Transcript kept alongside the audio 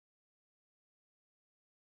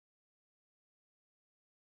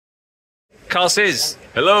Karl Ciz.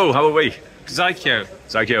 Hello, how are we? Zaikio.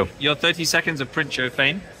 Zaikio. Your 30 seconds of Print Show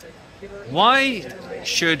fame. Why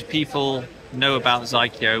should people know about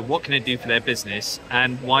Zaikio? What can it do for their business?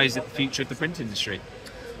 And why is it the future of the print industry?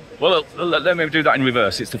 Well, let me do that in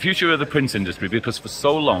reverse. It's the future of the print industry because for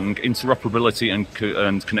so long, interoperability and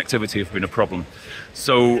connectivity have been a problem.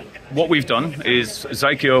 So what we've done is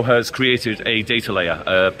Zaikio has created a data layer,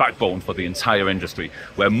 a backbone for the entire industry,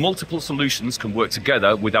 where multiple solutions can work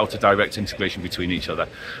together without a direct integration between each other,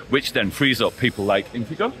 which then frees up people like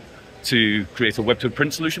Infigo to create a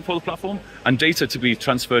web-to-print solution for the platform, and data to be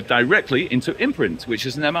transferred directly into Imprint, which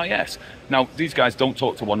is an MIS. Now, these guys don't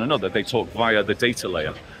talk to one another, they talk via the data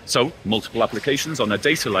layer. So, multiple applications on a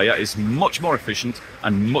data layer is much more efficient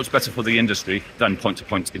and much better for the industry than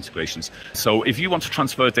point-to-point integrations. So, if you want to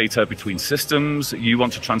transfer data between systems, you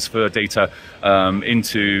want to transfer data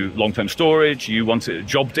into long-term storage, you want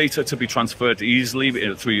job data to be transferred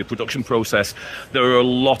easily through your production process, there are a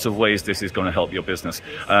lot of ways this is going to help your business.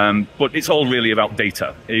 But it's all really about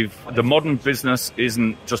data. If the modern business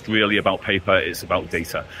isn't just really about paper, it's about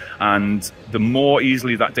data. And the more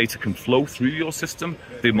easily that data can flow through your system,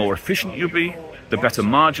 the more efficient you'll be, the better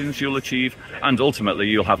margins you'll achieve, and ultimately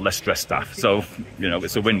you'll have less stressed staff. So, you know,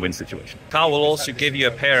 it's a win-win situation. Karl will also give you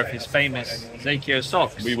a pair of his famous Zaikio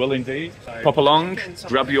socks. We will indeed. Pop along,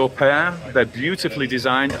 grab your pair. They're beautifully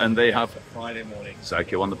designed and they have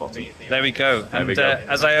Zaikio on the bottom. There we go. And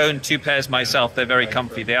as I own 2 pairs myself, they're very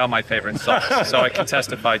comfy. They are my favorite socks, so I can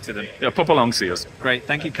testify to them. Yeah, pop along, see us. Great.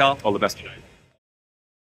 Thank you, Karl. All the best.